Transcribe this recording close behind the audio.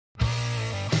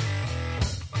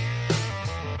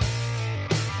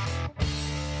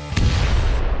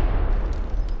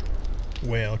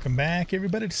Welcome back,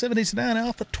 everybody, to 789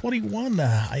 Alpha 21.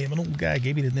 I am an old guy,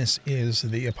 Gaby, and this is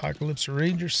the Apocalypse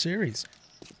Ranger series.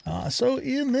 So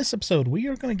in this episode, we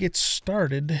are going to get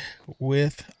started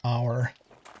with our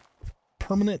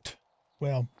permanent,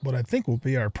 well, what I think will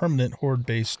be our permanent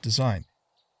Horde-based design.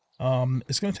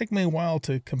 It's going to take me a while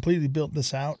to completely build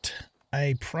this out.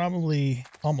 I probably,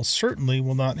 almost certainly,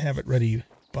 will not have it ready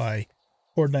by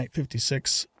Horde Night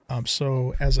 56.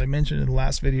 So as I mentioned in the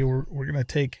last video, we're going to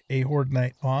take a Horde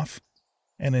night off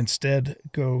and instead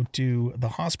go to the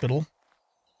hospital,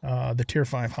 the Tier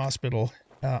 5 hospital,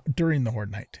 during the Horde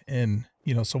night. And,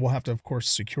 you know, so we'll have to, of course,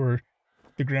 secure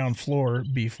the ground floor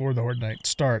before the Horde night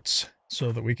starts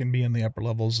so that we can be in the upper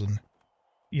levels and,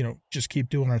 you know, just keep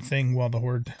doing our thing while the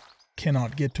Horde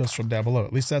cannot get to us from down below.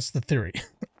 At least that's the theory.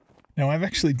 Now, I've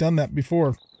actually done that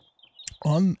before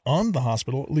on the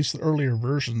hospital, at least the earlier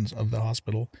versions of the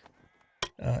hospital.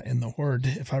 And the Horde,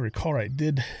 if I recall right,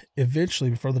 did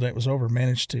eventually, before the night was over,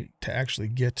 manage to actually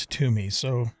get to me.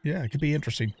 So, yeah, it could be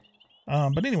interesting.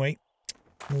 But anyway,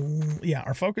 yeah,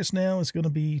 our focus now is going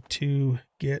to be to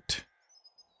get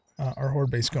our Horde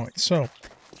base going. So,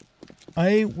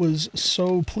 I was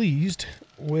so pleased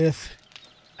with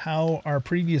how our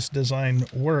previous design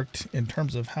worked in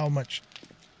terms of how much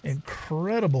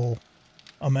incredible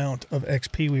amount of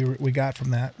XP we got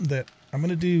from that I'm going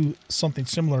to do something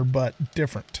similar but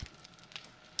different.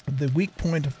 The weak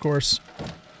point, of course,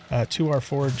 to our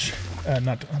forge,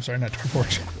 not to our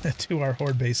forge, to our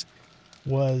Horde base,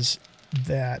 was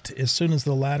that as soon as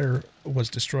the ladder was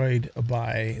destroyed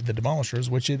by the demolishers,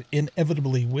 which it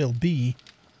inevitably will be,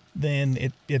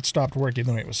 then it stopped working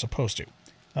the way it was supposed to.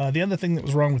 The other thing that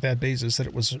was wrong with that base is that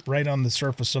it was right on the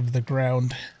surface of the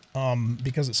ground,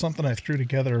 because it's something I threw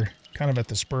together kind of at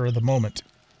the spur of the moment.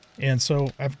 And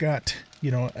so I've got, you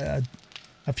know,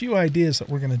 a few ideas that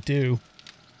we're going to do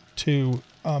to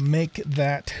make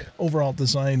that overall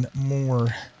design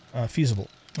more feasible,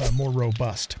 more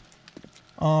robust.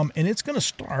 And it's going to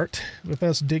start with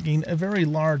us digging a very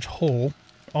large hole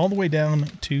all the way down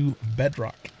to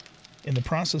bedrock. In the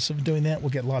process of doing that, we'll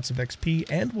get lots of XP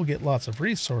and we'll get lots of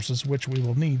resources, which we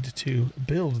will need to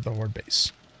build the Horde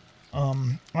base. All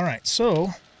right,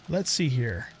 so let's see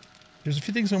here. There's a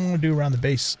few things I want to do around the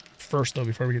base first, though,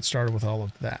 before we get started with all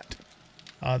of that.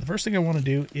 The first thing I want to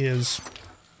do is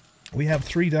we have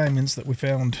 3 diamonds that we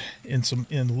found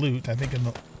in loot. I think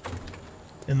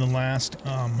in the last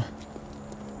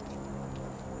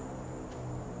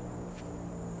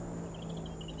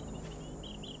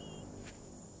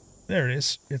there it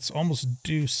is. It's almost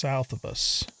due south of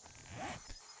us.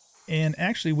 And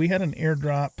actually, we had an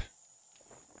airdrop.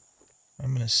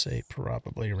 I'm going to say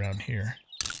probably around here.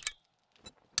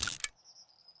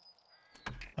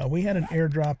 We had an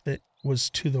airdrop that was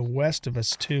to the west of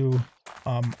us, too,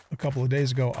 a couple of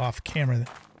days ago off camera.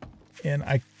 And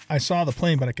I saw the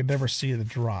plane, but I could never see the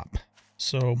drop.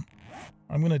 So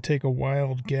I'm going to take a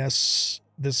wild guess.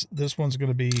 This one's going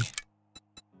to be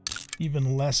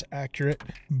even less accurate,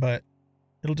 but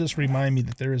it'll just remind me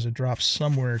that there is a drop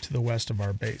somewhere to the west of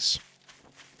our base.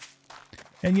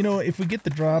 And, you know, if we get the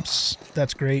drops,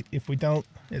 that's great. If we don't,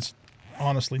 it's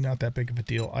honestly not that big of a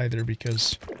deal either,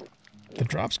 because the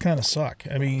drops kind of suck.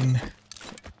 I mean,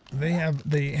 they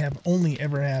have only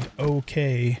ever had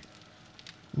okay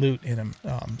loot in them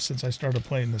since I started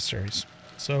playing this series.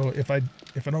 So if I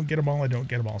don't get them all, I don't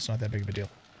get them all. It's not that big of a deal.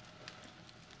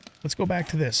 Let's go back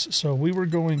to this. So we were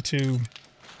going to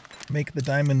make the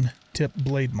diamond tip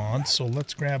blade mod. So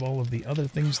let's grab all of the other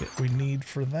things that we need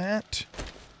for that.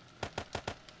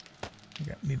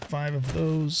 Need 5 of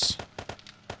those,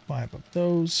 5 of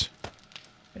those,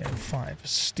 and 5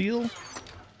 steel.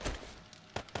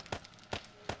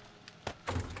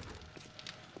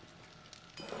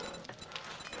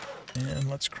 And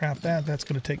let's craft that. That's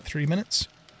going to take 3 minutes.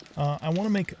 I want to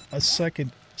make a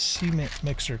second cement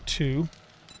mixer too.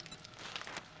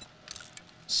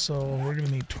 So we're going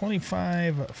to need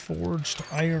 25 forged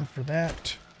iron for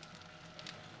that.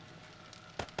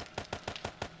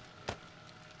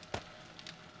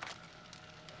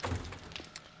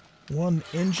 One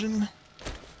engine,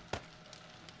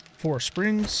 4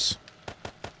 springs,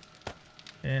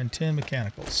 and 10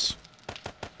 mechanicals.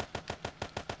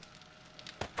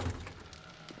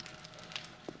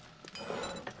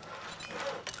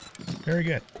 Very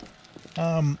good.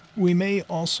 We may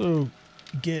also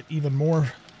get even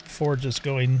more forges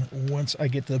going once I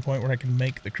get to the point where I can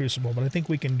make the crucible, but I think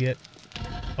we can get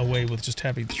away with just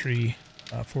having 3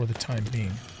 for the time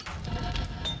being.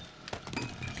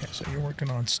 So you're working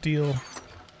on steel.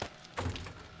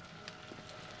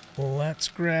 Let's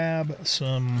grab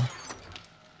some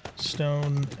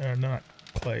stone, not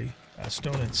clay,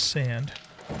 stone and sand.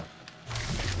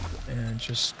 And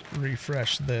just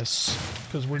refresh this,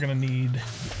 because we're going to need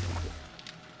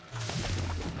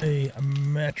a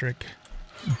metric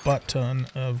butt ton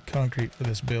of concrete for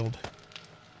this build.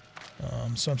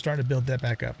 So I'm starting to build that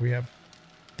back up. We have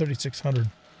 3,600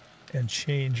 and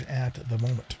change at the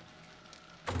moment.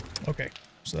 Okay,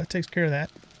 so that takes care of that.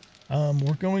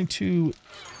 We're going to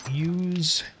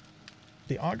use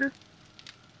the auger.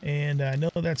 And I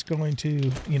know that's going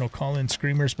to, you know, call in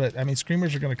screamers, but I mean,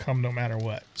 screamers are going to come no matter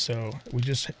what. So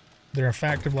they're a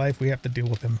fact of life. We have to deal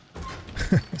with them.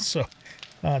 So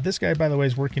this guy, by the way,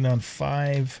 is working on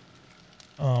 5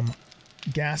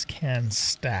 gas can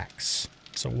stacks.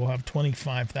 So we'll have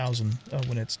 25,000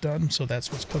 when it's done. So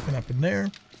that's what's cooking up in there.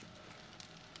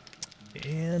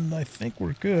 And I think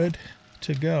we're good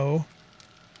to go,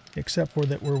 except for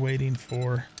that we're waiting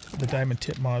for the diamond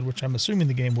tip mod, which I'm assuming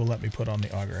the game will let me put on the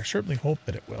auger. I certainly hope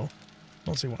that it will. I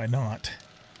don't see why not.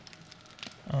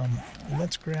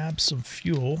 Let's grab some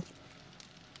fuel.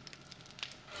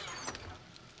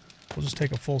 We'll just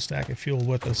take a full stack of fuel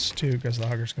with us too, because the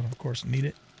auger's going to, of course, need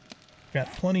it.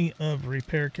 Got plenty of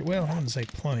repair kit. Well, I wouldn't say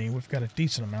plenty. We've got a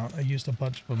decent amount. I used a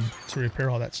bunch of them to repair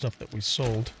all that stuff that we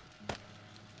sold.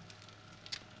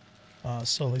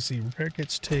 So let's see. Repair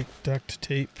kits take duct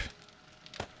tape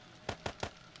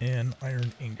and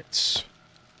iron ingots.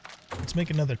 Let's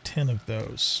make another 10 of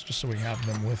those, just so we have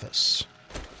them with us.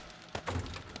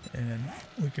 And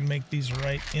we can make these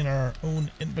right in our own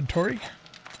inventory.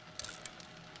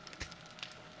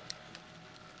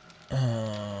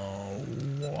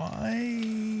 Why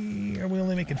are we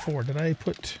only making 4? Did I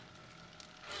put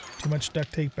too much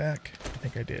duct tape back? I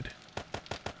think I did.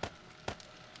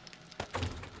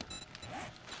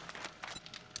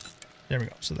 There we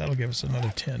go. So that'll give us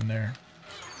another 10 there.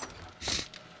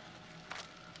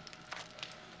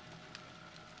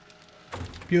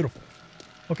 Beautiful.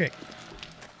 Okay.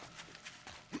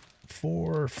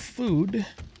 For food,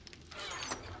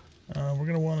 we're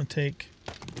going to want to take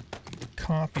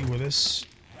coffee with us.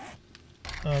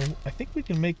 I think we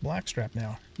can make blackstrap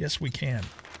now. Yes, we can.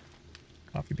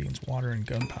 Coffee beans, water, and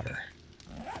gunpowder.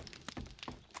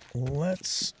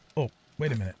 Let's... Oh,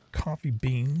 wait a minute. Coffee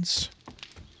beans.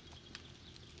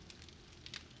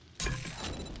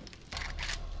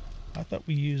 I thought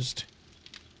we used...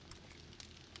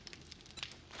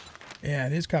 Yeah,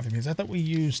 it is coffee beans. I thought we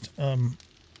used,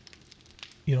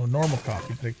 you know, normal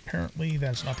coffee, but apparently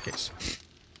that's not the case.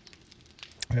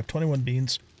 We have 21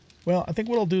 beans. Well, I think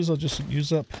what I'll do is I'll just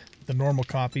use up the normal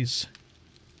coffees,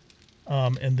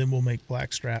 and then we'll make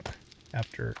blackstrap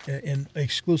after, and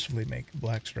exclusively make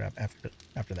blackstrap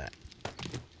after that.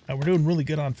 We're doing really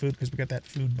good on food because we got that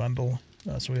food bundle.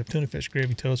 So we have tuna fish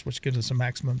gravy toast, which gives us a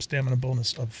maximum stamina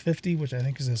bonus of 50, which I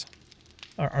think is as,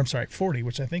 I'm sorry, 40,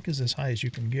 which I think is as high as you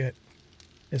can get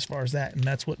as far as that. And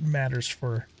that's what matters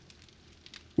for,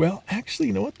 well, actually,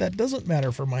 you know what? That doesn't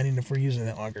matter for mining if we're using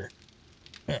the auger.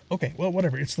 Okay, well,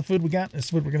 whatever. It's the food we got. It's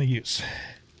the food we're going to use.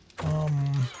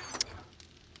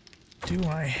 Do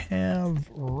I have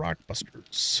rock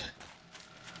busters?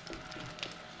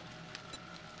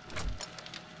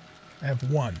 I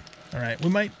have 1. All right,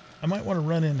 I might want to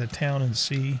run into town and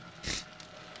see.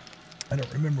 I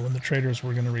don't remember when the traders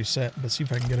were going to reset, but see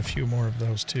if I can get a few more of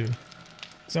those too.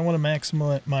 Because I want to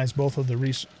maximize both of the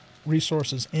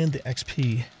resources and the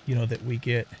XP, you know, that we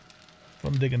get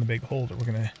from digging the big hole that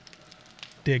we're going to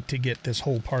dig to get this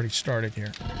whole party started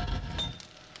here.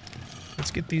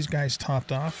 Let's get these guys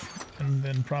topped off, and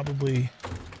then probably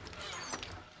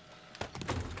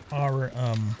our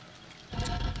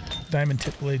diamond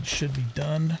tip blade should be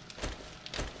done.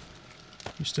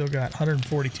 We still got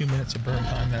 142 minutes of burn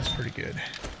time. That's pretty good.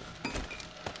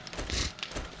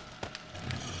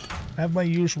 I have my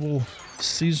usual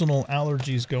seasonal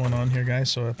allergies going on here, guys,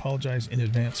 so I apologize in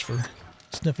advance for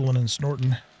sniffling and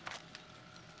snorting.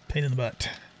 Pain in the butt,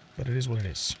 but it is what it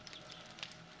is.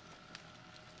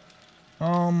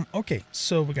 Okay,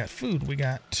 so we got food, we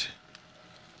got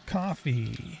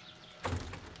coffee,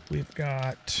 we've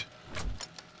got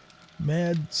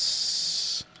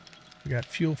meds, we got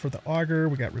fuel for the auger,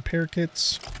 we got repair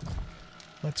kits.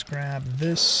 Let's grab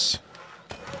this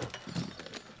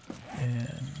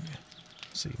and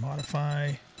let's see,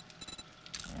 modify.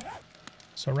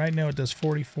 So right now it does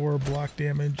 44 block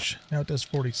damage. Now it does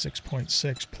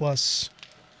 46.6 plus.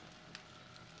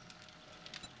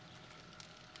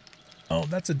 Oh,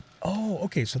 that's a... Oh,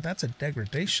 okay, so that's a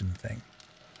degradation thing.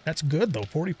 That's good, though.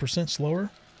 40%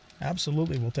 slower.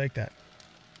 Absolutely, we'll take that.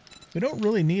 We don't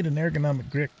really need an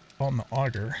ergonomic grip on the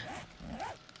auger.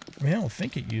 I mean, I don't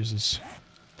think it uses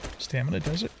stamina,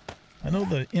 does it? I know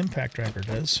the impact tracker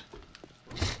does.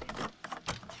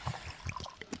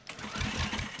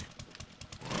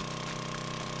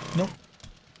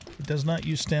 does not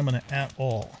use stamina at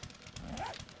all.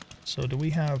 So do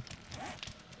we have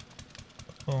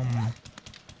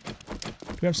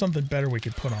something better we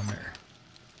could put on there?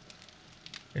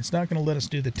 It's not going to let us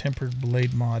do the tempered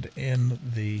blade mod in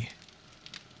the...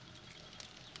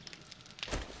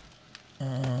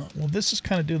 well, this is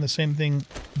kind of doing the same thing.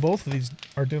 Both of these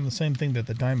are doing the same thing that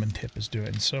the diamond tip is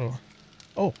doing. So,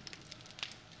 oh,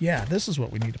 yeah, this is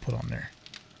what we need to put on there.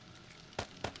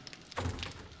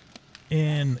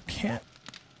 And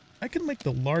I can make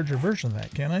the larger version of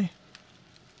that, can I?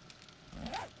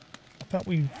 I thought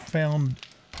we found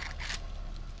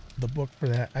the book for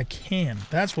that. I can.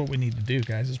 That's what we need to do,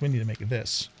 guys, is we need to make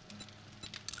this.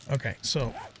 Okay,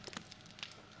 so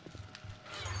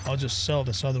I'll just sell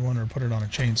this other one or put it on a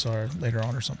chainsaw later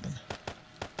on or something.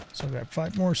 So I've got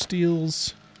 5 more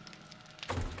steels,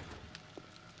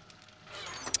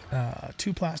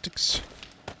 2 plastics,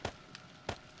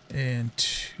 and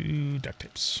 2 duct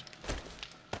tapes.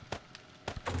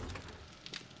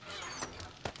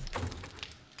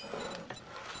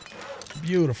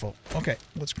 Beautiful. Okay,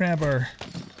 let's grab our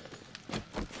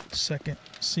second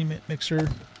cement mixer.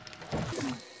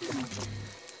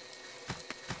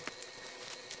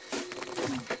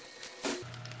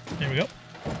 There we go.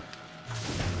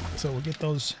 So we'll get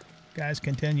those guys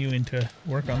continuing to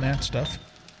work on that stuff.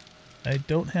 I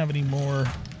don't have any more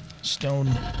stone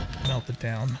melted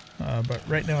down, but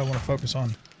right now I want to focus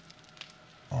on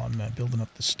building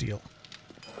up the steel.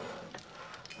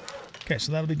 Okay,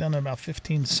 so that'll be done in about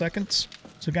 15 seconds.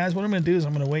 So guys, what I'm going to do is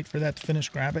I'm going to wait for that to finish,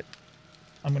 grab it.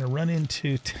 I'm going to run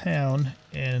into town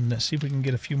and see if we can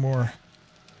get a few more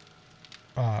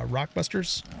rock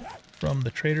busters from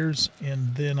the traders,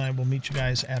 and then I will meet you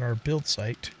guys at our build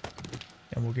site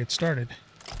and we'll get started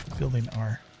building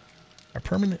our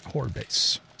permanent horde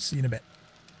base. See you in a bit.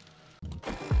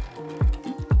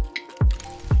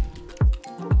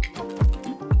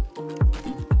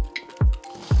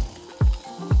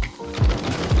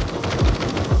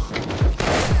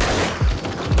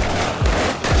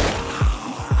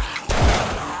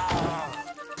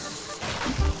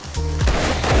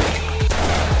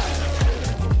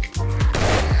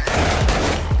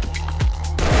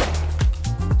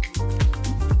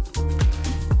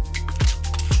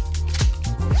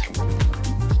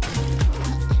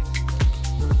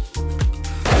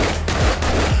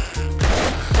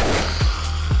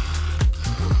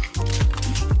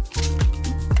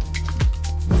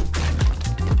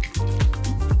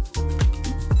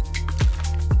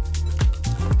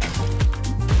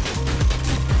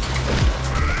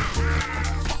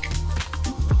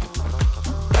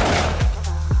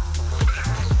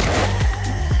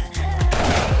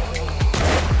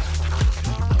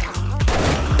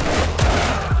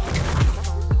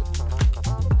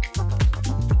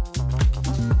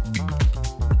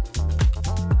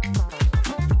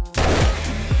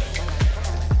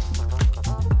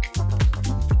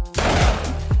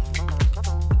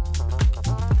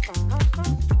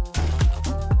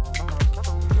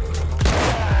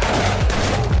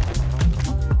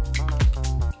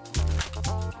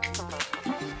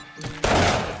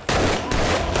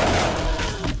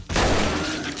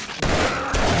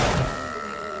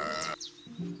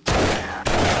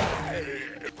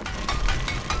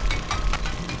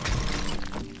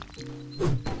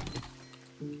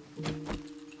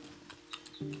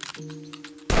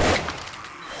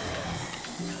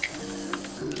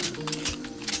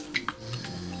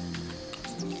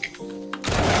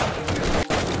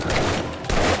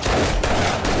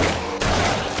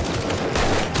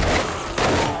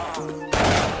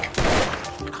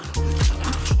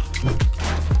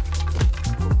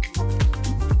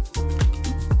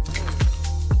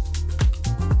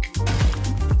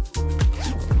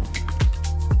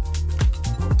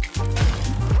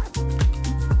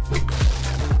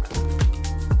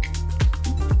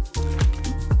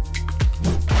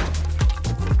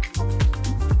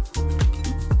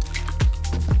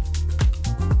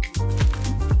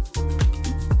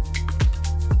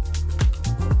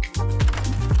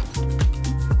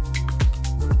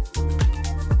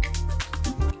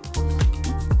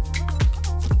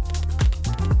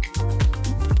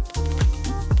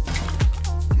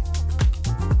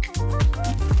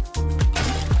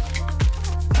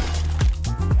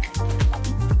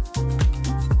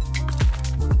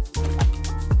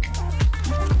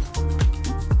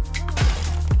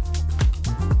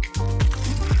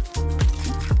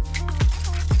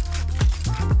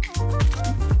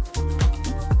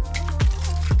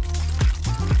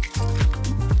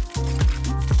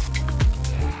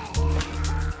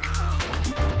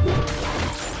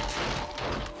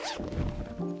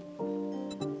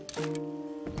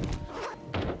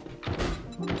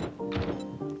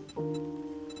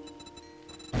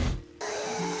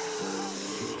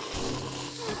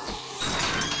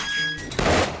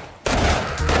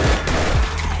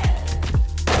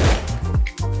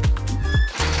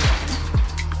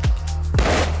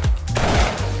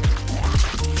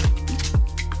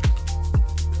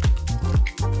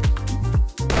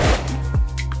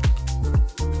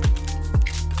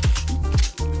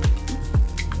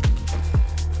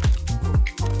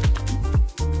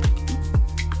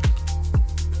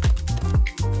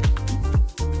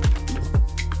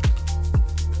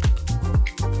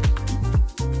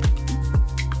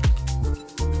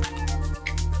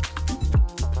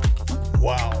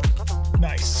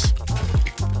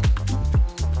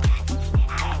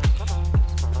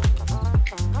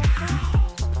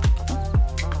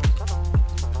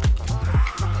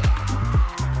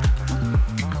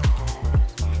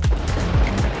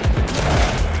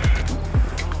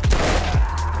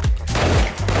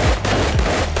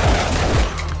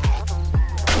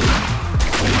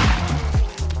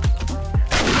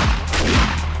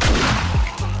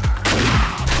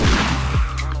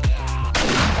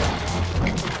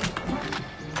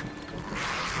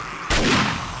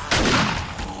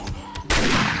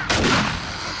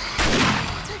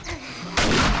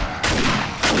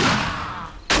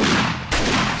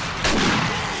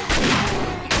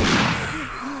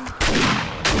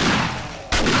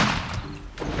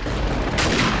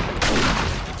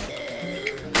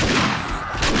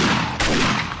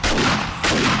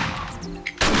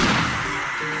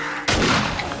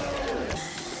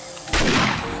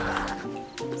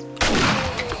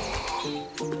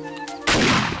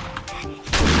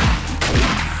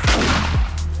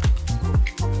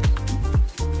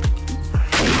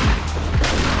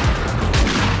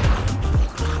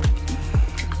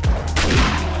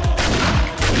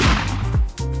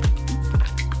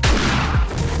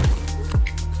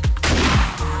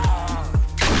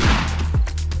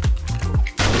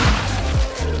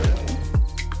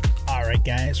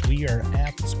 guys, we are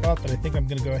at the spot that I think I'm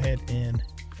going to go ahead and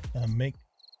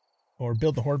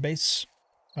build the Horde base.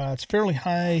 It's a fairly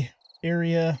high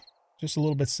area, just a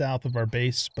little bit south of our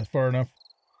base, but far enough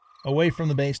away from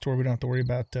the base to where we don't have to worry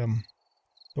about the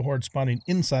Horde spawning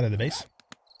inside of the base.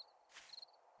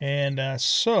 And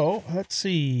so, let's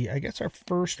see, I guess our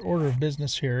first order of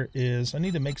business here is I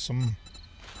need to make some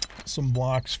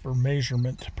blocks for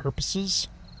measurement purposes.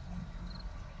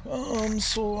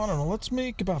 So I don't know, let's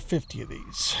make about 50 of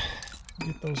these.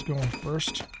 Get those going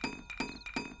first.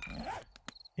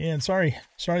 And sorry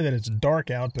that it's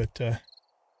dark out, but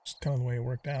just kind of the way it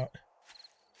worked out.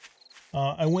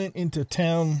 I went into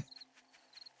town,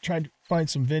 tried to find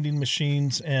some vending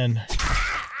machines, and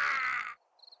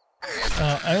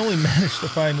I only managed to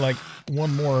find like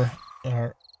one more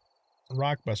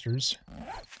rock busters.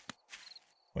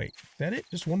 Wait, is that it?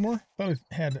 Just one more? I thought it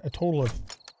had a total of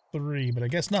 3, but I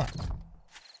guess not.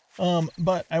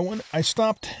 But I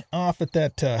stopped off at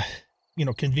that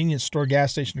convenience store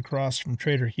gas station across from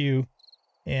Trader Hugh,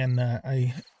 and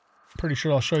I'm pretty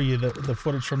sure I'll show you the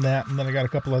footage from that, and then I got a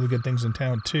couple other good things in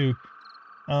town too.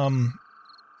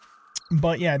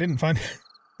 But yeah, I didn't find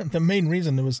the main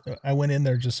reason was I went in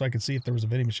there just so I could see if there was a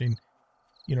vending machine,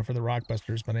 for the rock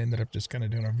busters, but I ended up just kind of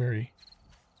doing a very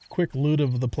quick loot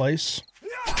of the place.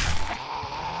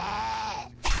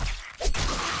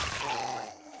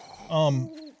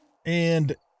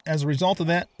 And as a result of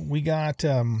that, we got,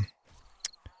 and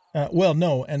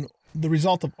the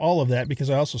result of all of that, because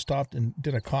I also stopped and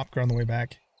did a cop car on the way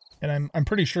back, and I'm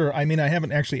pretty sure, I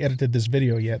haven't actually edited this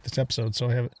video yet, this episode,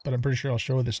 so but I'm pretty sure I'll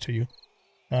show this to you.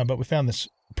 But we found this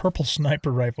purple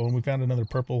sniper rifle, and we found another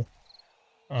purple,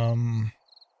 auto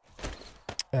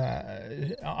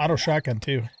shotgun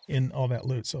too, in all that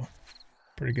loot, so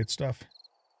pretty good stuff.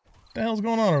 What the hell's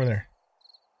going on over there?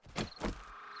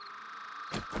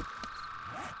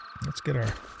 Let's get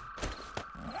our...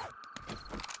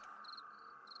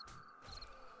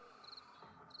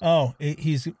 Oh,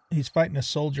 he's fighting a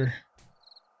soldier.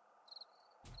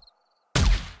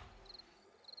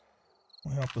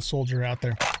 We'll help the soldier out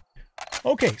there.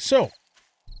 Okay, so...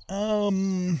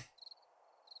 I'm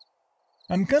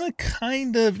gonna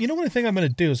kind of... You know what I think I'm gonna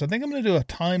do? Is I think I'm gonna do a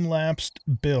time-lapsed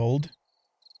build.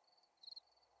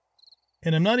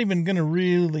 And I'm not even gonna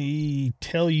really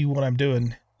tell you what I'm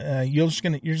doing. You're just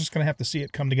gonna have to see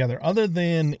it come together. Other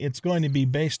than it's going to be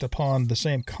based upon the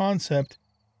same concept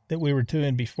that we were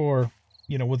doing before,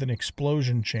 with an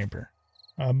explosion chamber,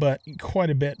 but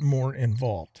quite a bit more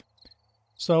involved.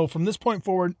 So from this point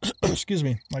forward, excuse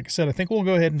me, like I said, I think we'll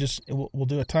go ahead and we'll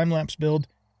do a time lapse build.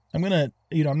 I'm gonna,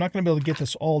 I'm not gonna be able to get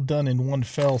this all done in one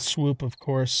fell swoop, of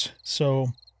course. So,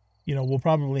 we'll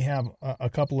probably have a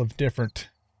couple of different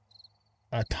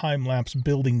time-lapse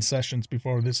building sessions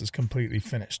before this is completely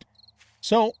finished.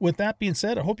 So, with that being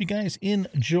said, I hope you guys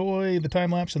enjoy the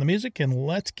time-lapse and the music, and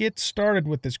let's get started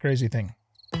with this crazy thing.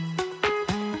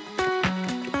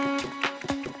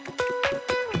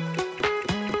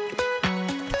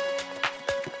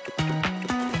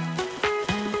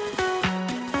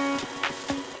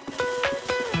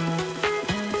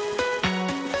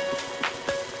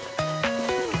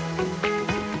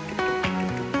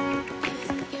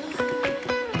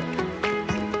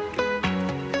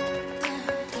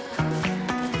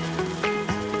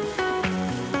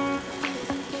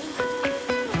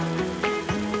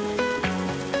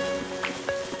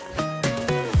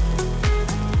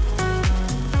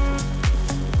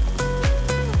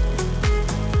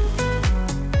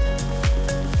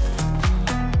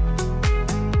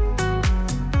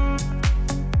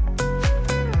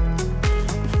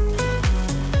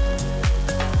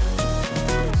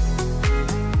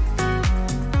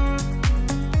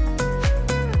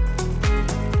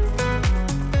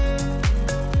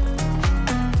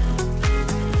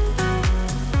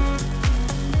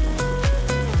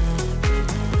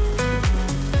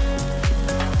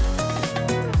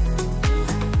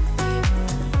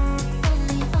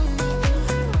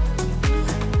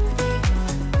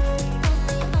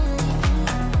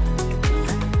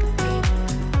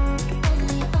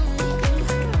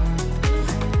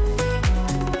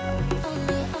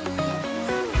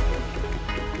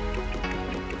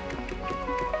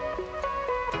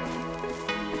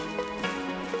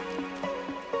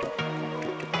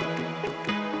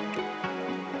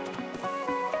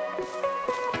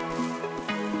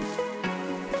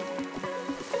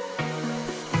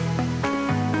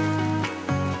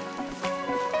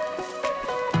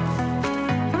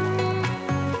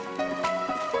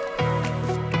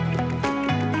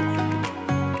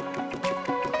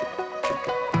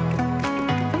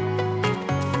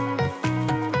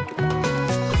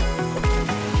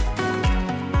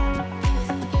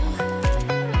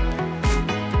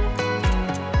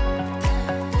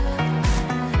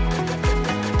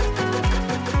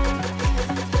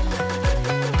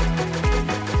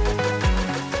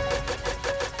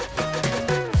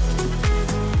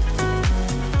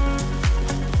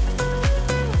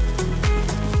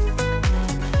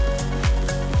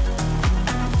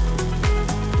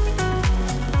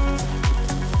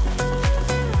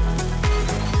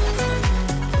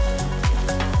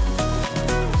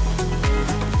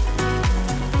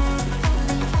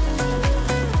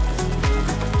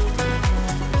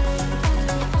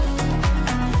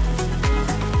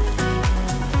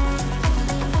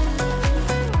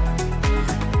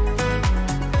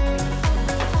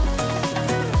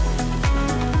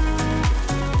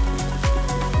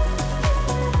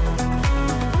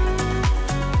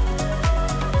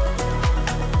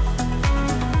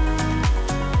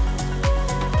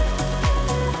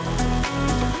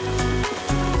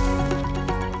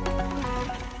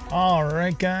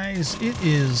 right, guys, it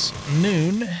is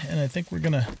noon, and I think we're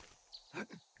going to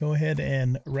go ahead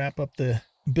and wrap up the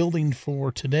building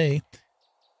for today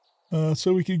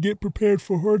so we can get prepared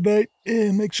for Horde Night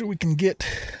and make sure we can get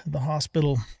the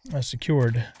hospital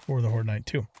secured for the Horde Night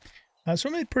too. So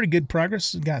we made pretty good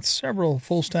progress. We got several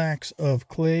full stacks of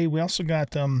clay. We also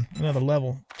got another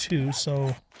level 2,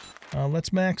 so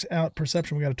let's max out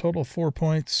perception. We got a total of 4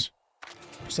 points.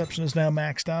 Perception is now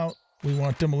maxed out. We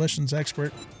want demolitions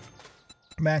expert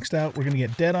maxed out. We're going to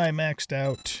get Deadeye maxed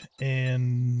out,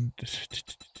 and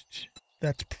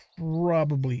that's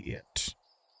probably it.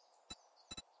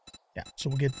 Yeah, so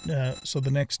we'll get so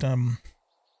the next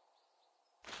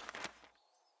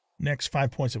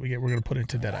 5 points that we get, we're going to put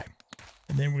into Deadeye,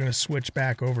 and then we're going to switch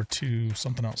back over to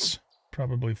something else,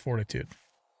 probably Fortitude.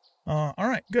 All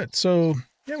right, good. So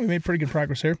yeah, we made pretty good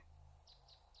progress here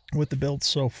with the build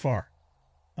so far.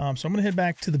 So I'm going to head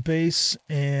back to the base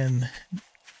and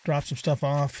drop some stuff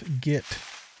off, get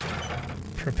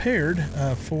prepared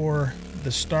for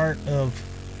the start of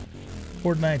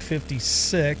Horde Night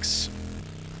 56,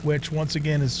 which once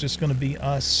again is just going to be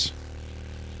us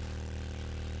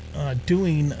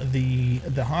doing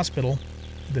the hospital,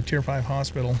 the Tier 5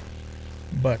 hospital,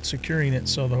 but securing it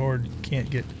so the Horde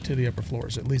can't get to the upper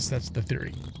floors. At least that's the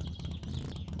theory.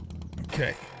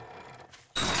 Okay.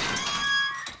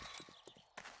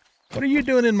 What are you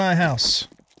doing in my house?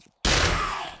 Did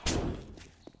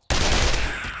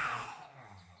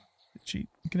she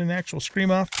get an actual scream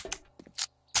off?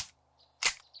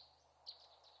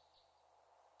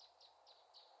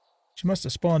 She must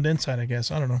have spawned inside, I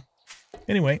guess. I don't know.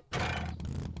 Anyway,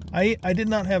 I did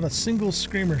not have a single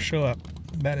screamer show up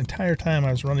that entire time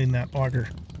I was running that auger,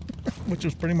 which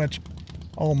was pretty much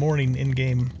all morning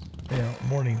in-game,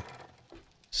 morning.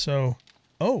 So,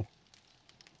 oh.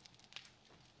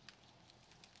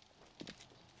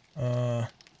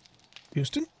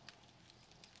 Houston?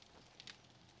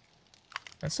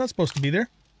 That's not supposed to be there.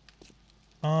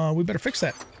 We better fix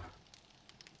that.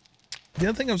 The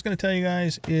other thing I was going to tell you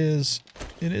guys is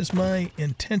it is my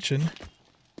intention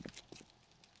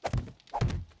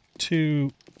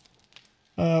to,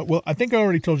 well, I think I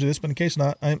already told you this, but in case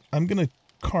not, I'm going to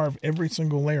carve every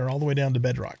single layer all the way down to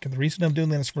bedrock. And the reason I'm doing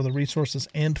that is for the resources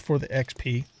and for the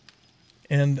XP.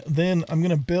 And then I'm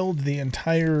going to build the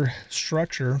entire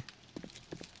structure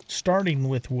starting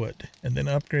with wood and then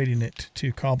upgrading it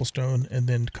to cobblestone and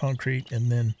then concrete and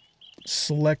then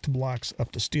select blocks up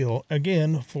to steel,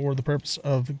 again for the purpose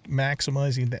of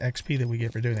maximizing the XP that we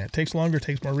get for doing that. It takes longer,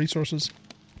 takes more resources,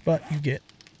 but you get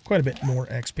quite a bit more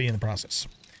XP in the process.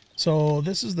 So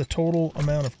this is the total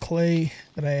amount of clay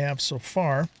that I have so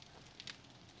far,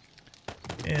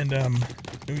 and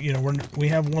we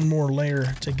have one more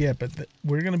layer to get, but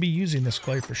we're going to be using this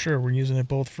clay for sure. We're using it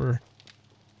both for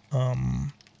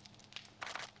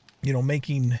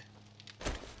making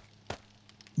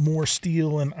more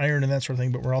steel and iron and that sort of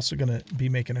thing, but we're also going to be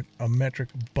making a metric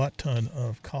butt ton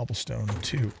of cobblestone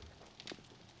too.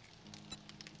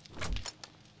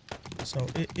 So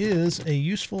it is a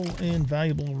useful and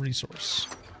valuable resource.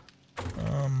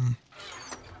 And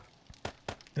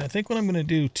I think what I'm going to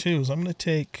do too is I'm going to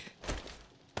take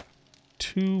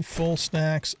 2 full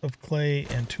stacks of clay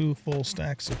and 2 full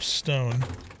stacks of stone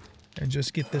and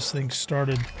just get this thing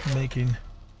started making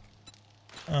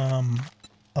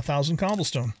 1,000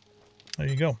 cobblestone. There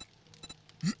you go.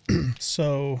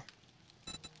 So,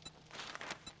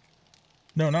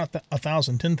 no, not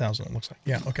 1,000, 10,000 it looks like.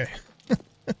 Yeah, okay.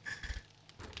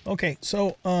 Okay,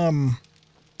 so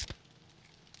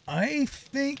I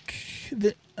think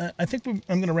I'm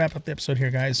going to wrap up the episode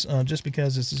here, guys, just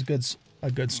because this is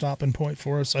a good stopping point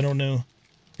for us. I don't know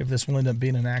if this will end up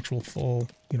being an actual full,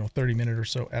 30-minute or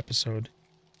so episode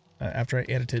after I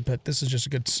edited, but this is just a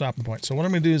good stopping point. So what I'm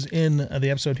going to do is end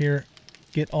the episode here,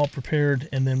 get all prepared,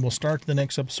 and then we'll start the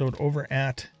next episode over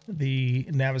at the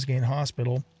Navezgane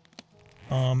Hospital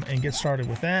and get started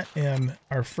with that. And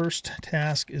our first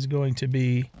task is going to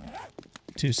be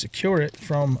to secure it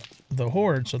from the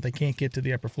Horde so they can't get to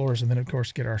the upper floors, and then, of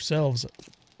course, get ourselves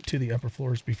to the upper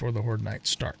floors before the Horde Night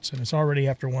starts. And it's already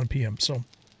after 1 p.m. So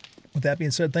with that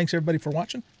being said, thanks, everybody, for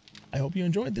watching. I hope you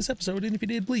enjoyed this episode, and if you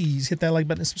did, please hit that like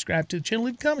button and subscribe to the channel,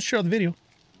 leave a comment, share the video.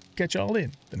 Catch y'all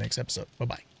in the next episode.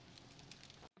 Bye-bye.